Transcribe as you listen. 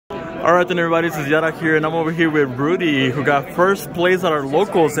Alright then everybody, this is Yara here and I'm over here with Rudy who got first place at our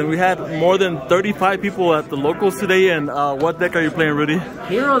locals, and we had more than 35 people at the locals today. And what deck are you playing, Rudy?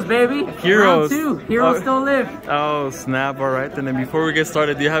 Heroes, baby. Heroes. Round 2. Heroes still live. Oh snap. Alright then, and before we get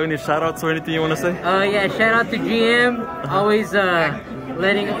started, do you have any shout outs or anything you want to say? Yeah, shout out to GM, always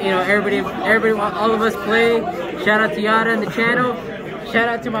letting everybody, all of us play. Shout out to Yara and the channel. Shout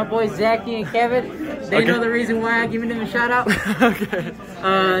out to my boys Zachy and Kevin. They know the reason why I'm giving them a shout out. Okay.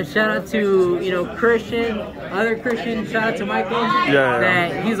 Shout out to Christian, other Christian. Shout out to Michael.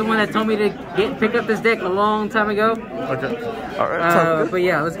 That he's the one that told me to pick up this deck a long time ago. Okay. All right. But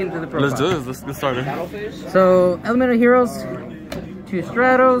yeah, let's get into the profile. Let's do this. Let's get started. So Elemental Heroes, 2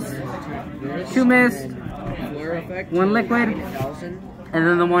 Stratos, 2 Mist, 1 Liquid, and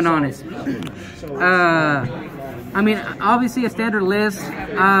then the 1 Honest. I mean, obviously a standard list.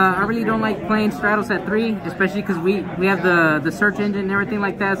 I really don't like playing Stratos at 3, especially because we have the search engine and everything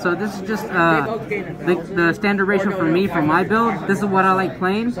like that. So this is just the standard ratio for me for my build. This is what I like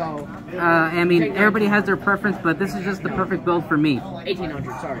playing. I mean, everybody has their preference, but this is just the perfect build for me.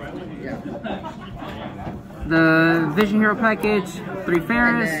 1800, sorry. Yeah. The Vision Hero package, 3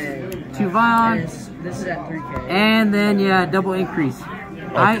 Ferris, 2 Vaughn. This is at 3K. And then double increase.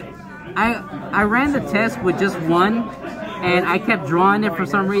 Okay. I ran the test with just 1, and I kept drawing it for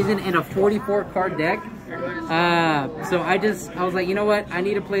some reason in a 44 card deck. So I was like, you know what, I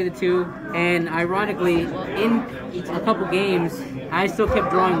need to play the 2. And ironically, in a couple games, I still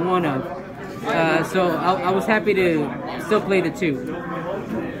kept drawing 1 of. So I was happy to still play the 2.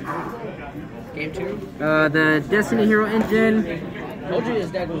 Game 2. The Destiny Hero engine. Told you this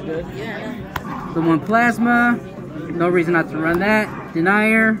deck was good. Yeah. The 1 Plasma. No reason not to run that.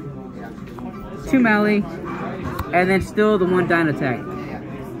 Denier. 2 Mally, and then still the 1 Dynatag.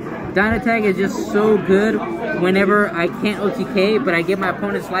 Dynatag is just so good whenever I can't OTK, but I get my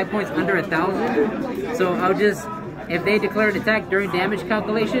opponent's life points under 1,000. So I'll just, if they declare an attack during damage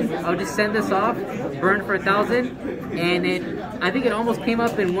calculation, I'll just send this off, burn for 1,000, and I think it almost came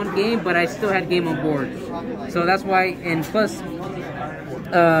up in 1 game, but I still had game on board. So that's why, and plus,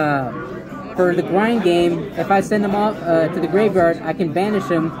 for the grind game, if I send them off to the graveyard, I can banish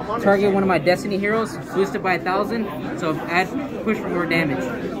them, target one of my Destiny heroes, boost it by 1,000, so push for more damage.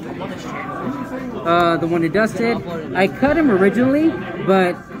 The 1 Dusted, I cut him originally,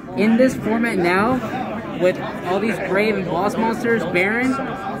 but in this format now, with all these Grave and Boss monsters, Baron,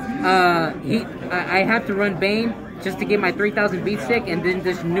 I have to run Bane just to get my 3,000 beat stick and then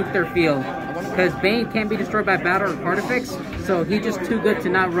just nuke their field. Because Bane can't be destroyed by battle or card effects, so he's just too good to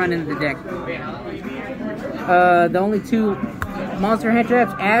not run in the deck. The only 2 monster hand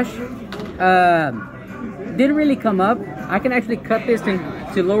traps, Ash, didn't really come up. I can actually cut this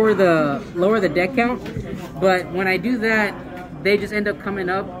to lower the deck count, but when I do that, they just end up coming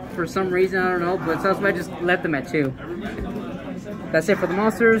up for some reason, I don't know, but so that's why I just left them at 2. That's it for the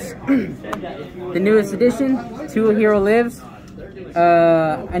monsters. The newest edition, 2 Hero Lives.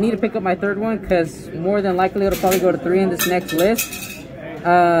 I need to pick up my 3rd one because more than likely it'll probably go to 3 in this next list.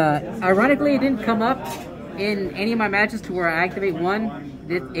 Ironically, it didn't come up in any of my matches to where I activate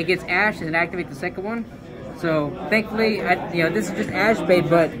 1. It gets Ash and then activate the 2nd one. So thankfully, this is just Ash bait,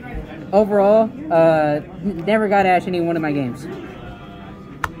 but overall, never got Ash in any one of my games.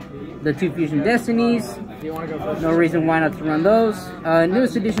 The 2 Fusion Destinies. No reason why not to run those.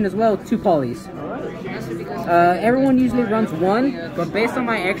 Newest edition as well, 2 Polys. Everyone usually runs 1, but based on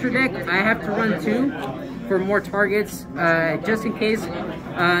my extra deck, I have to run 2 for more targets, just in case.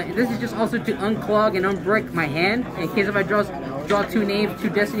 This is just also to unclog and unbrick my hand, in case if I draw 2 names, 2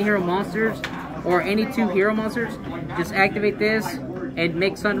 Destiny Hero monsters, or any 2 hero monsters, just activate this and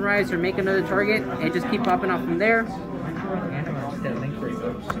make Sunrise or make another target, and just keep popping off from there.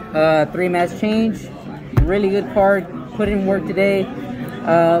 3 Mass Change, really good card, put in work today.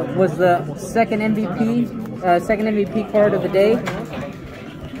 Was the second MVP card of the day.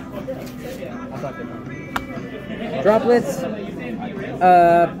 Droplets.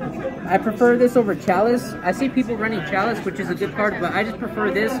 I prefer this over Chalice. I see people running Chalice, which is a good card, but I just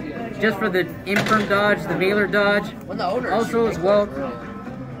prefer this just for the Imperm dodge, the Veiler dodge. Also as well,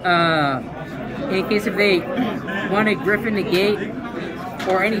 in case if they want a Griffin negate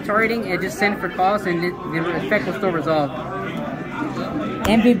or any targeting, it just send for cost and the effect will still resolve.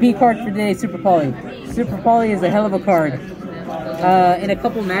 MVP card for today, Super Poly. Super Poly is a hell of a card. In a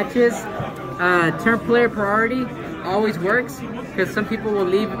couple matches, turn player priority always works because some people will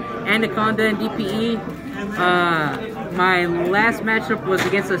leave Anaconda and DPE. My last matchup was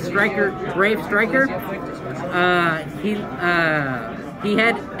against a striker, Brave Striker. he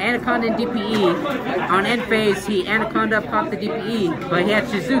had Anaconda and DPE. On end phase, he Anaconda popped the DPE, but he had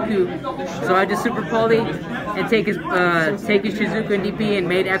Shizuku. So I just super poly and take his Shizuku and DPE and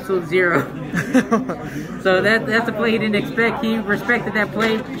made absolute 0. So that's a play he didn't expect. He respected that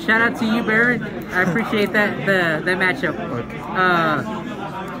play. Shout out to you, Baron. I appreciate that matchup.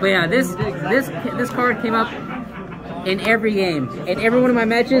 But yeah, this card came up in every game. In every one of my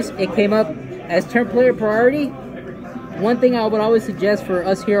matches, it came up as turn player priority. One thing I would always suggest for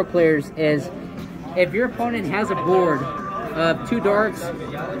us hero players is if your opponent has a board of 2 darks,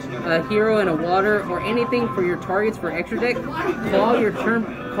 a hero, and a water, or anything for your targets for extra deck, call your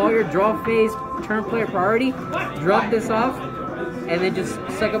draw phase turn player priority, drop this off, and then just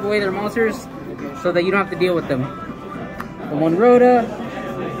suck up away their monsters so that you don't have to deal with them. The 1 Rhoda,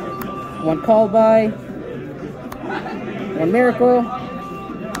 1 Call By, 1 Miracle,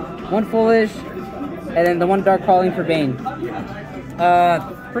 1 Foolish, and then the 1 Dark Calling for Bane.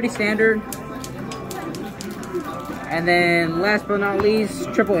 Pretty standard. And then last but not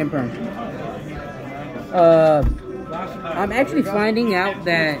least, triple Imperm. I'm actually finding out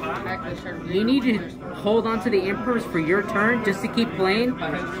that you need to hold on to the Imperms for your turn just to keep playing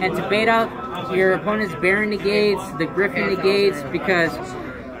and to bait out your opponent's Baron negates, the Griffin negates, because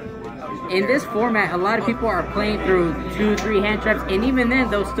in this format, a lot of people are playing through 2-3 hand traps, and even then,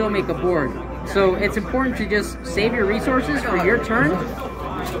 they'll still make a board. So it's important to just save your resources for your turn,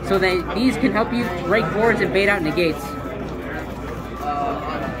 so that these can help you break boards and bait out negates.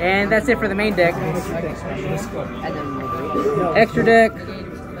 And that's it for the main deck. Extra deck.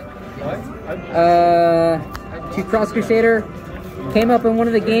 2 Cross Crusader. Came up in one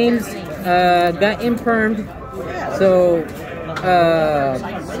of the games. Got impermed. So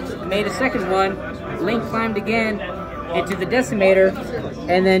made a second one. Link climbed again into the Decimator.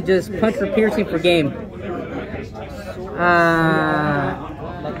 And then just punch for piercing for game.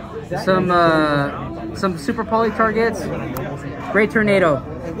 Some super poly targets. Great Tornado.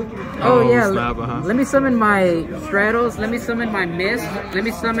 Oh yeah, let me summon my Straddles. Let me summon my Mist. Let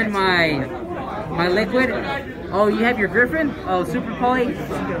me summon my Liquid. Oh, you have your Griffin. Oh, super poly.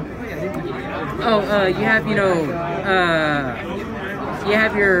 Oh, you have you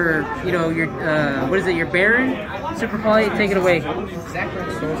have your what is it? Your Baron. Super poly. Take it away.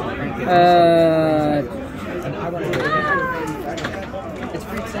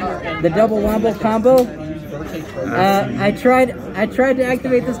 The double wombo combo. I tried to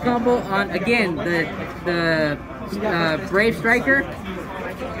activate this combo on again the Brave Striker.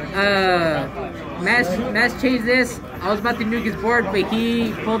 Mass changed this. I was about to nuke his board, but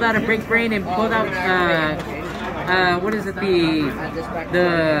he pulled out a Break Brain and pulled out what is it, the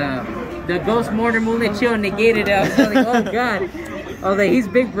Ghost Mortar Moonlit Chill and negated it. I was like, oh god. I was like, he's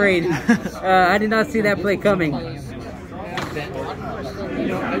big brain. I did not see that play coming.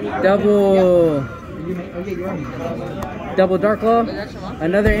 Double Dark Law,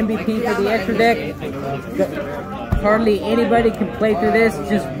 another MVP for the extra deck. Hardly anybody can play through this,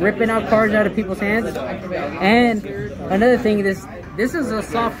 just ripping out cards out of people's hands. And another thing, this is a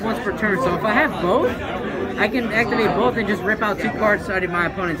soft once per turn, so if I have both, I can activate both and just rip out 2 cards out of my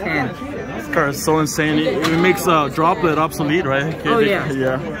opponent's hand. This card is so insane. It makes Droplet obsolete, right? Oh yeah.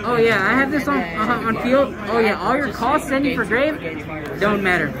 Yeah. Oh yeah, I have this on field. Oh yeah, all your costs sending for grave don't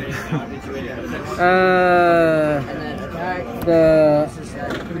matter. The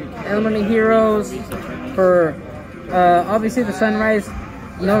Elemental Heroes for obviously the Sunrise.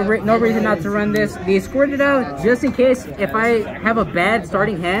 No reason not to run this. They squirted out just in case if I have a bad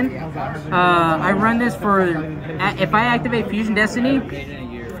starting hand. I run this for if I activate Fusion Destiny.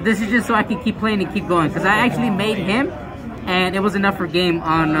 This is just so I can keep playing and keep going, because I actually made him and it was enough for game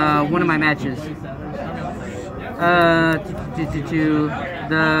on one of my matches.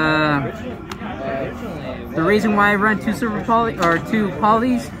 The reason why I run 2 Super Poly or 2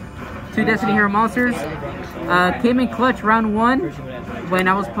 Polys, 2 Destiny Hero monsters, came in clutch round 1 when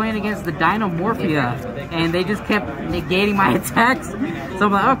I was playing against the Dinomorphia, and they just kept negating my attacks. So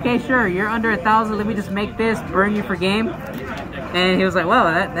I'm like, okay, sure, you're under 1,000. Let me just make this, burn you for game. And he was like, well,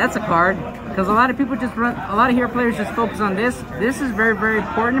 that's a card. Because a lot of people just run, a lot of hero players just focus on this. This is very, very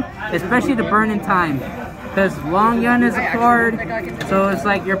important, especially to burn in time. Because Long Yun is a card, so it's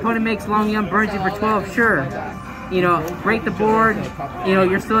like your opponent makes Long Yun, burns you for 12, sure. You know, break the board, you know,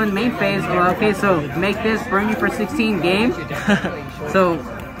 you're still in main phase. Well, okay, so make this, burn you for 16 game. So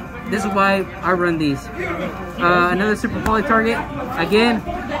this is why I run these. Another super poly target, again.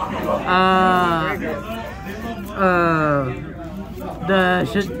 The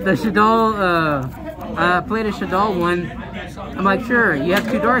Shadol, I played a Shadol one I'm like, sure, you have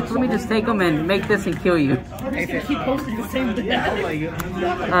 2 darts, let me just take them and make this and kill you. He posted the same thing.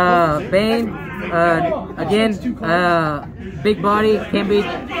 Bane, again, big body,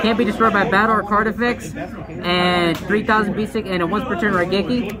 can't be destroyed by battle or card effects, and 3,000 basic and a once per turn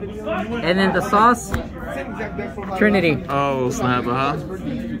Raigeki. And then the sauce, Trinity. Oh snap!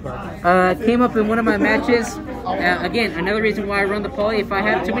 Came up in one of my matches. Again, another reason why I run the poly. If I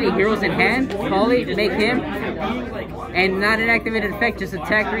have too many heroes in hand, poly, make him, and not an activated effect, just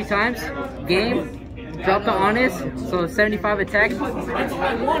attack 3 times. Game. Drop the honest, so 75 attack,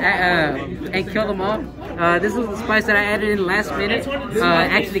 and kill them all. This was the spice that I added in last minute.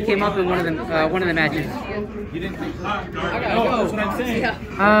 Actually came up in one of the matches.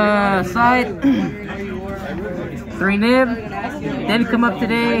 Side 3 nib, then come up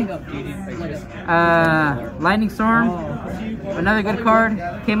today. Lightning Storm, another good card,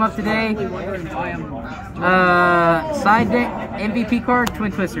 came up today. Side deck MVP card,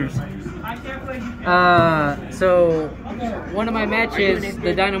 Twin Twisters. So one of my matches,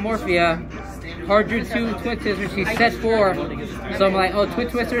 the Dynamorphia, hard drew 2 Twin Twisters, she set 4. So I'm like, oh, Twin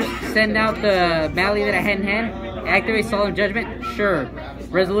Twisters, send out the Mally that I had in hand, activate Solemn Judgment, sure.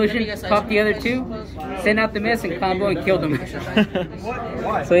 Resolution, pop the other 2, send out the miss and combo and killed him.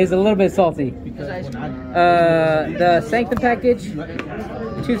 So he's a little bit salty. The Sanctum package,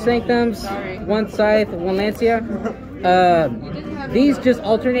 2 Sanctums, 1 Scythe, 1 Lancia. These just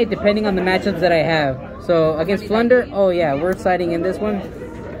alternate depending on the matchups that I have. So against Flunder, oh yeah, we're siding in this one.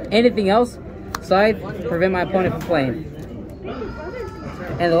 Anything else, Scythe, prevent my opponent from playing.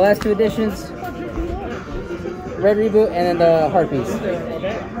 And the last 2 additions, Red Reboot and then the Heart Piece.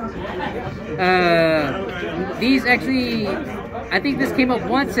 These actually, I think this came up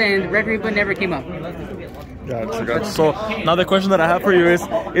once and Red Reboot never came up. Gotcha. So now the question that I have for you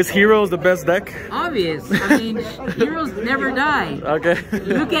is Heroes the best deck? Obvious. I mean, heroes never die. Okay.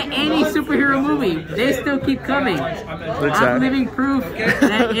 Look at any superhero movie. They still keep coming. I'm living proof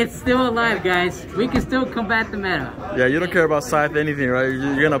that it's still alive, guys. We can still combat the meta. Yeah, you don't care about Scythe anything, right?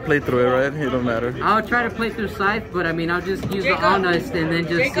 You're gonna play through it, right? It don't matter. I'll try to play through Scythe, but I mean, I'll just use the Honest and then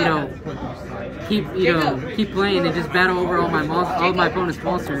just, keep playing and just battle over all my opponent's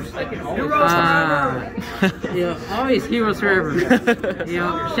monsters. Always heroes forever.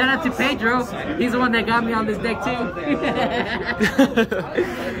 Shout out to Pedro. He's the one that got me on this deck too.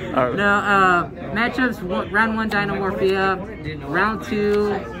 Matchups: round 1 Dynamorphia, round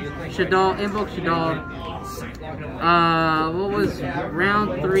 2 Shaddoll, Invoke Shaddoll. What was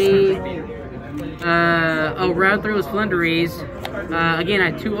round 3? Round 3 was Flunderies. Again,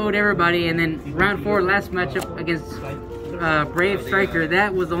 I 2-0'd everybody, and then round 4, last matchup against Brave Striker.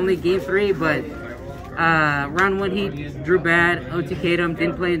 That was only game 3, but round 1 he drew bad, OTK'd him,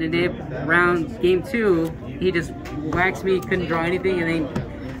 didn't play in the nib. Game 2, he just waxed me, couldn't draw anything, and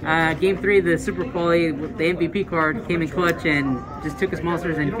then game 3, the Super Poly with the MVP card came in clutch and just took his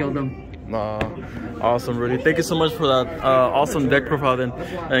monsters and killed them. Awesome, Rudy. Thank you so much for that awesome deck profile,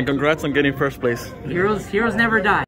 and congrats on getting first place. Heroes never die.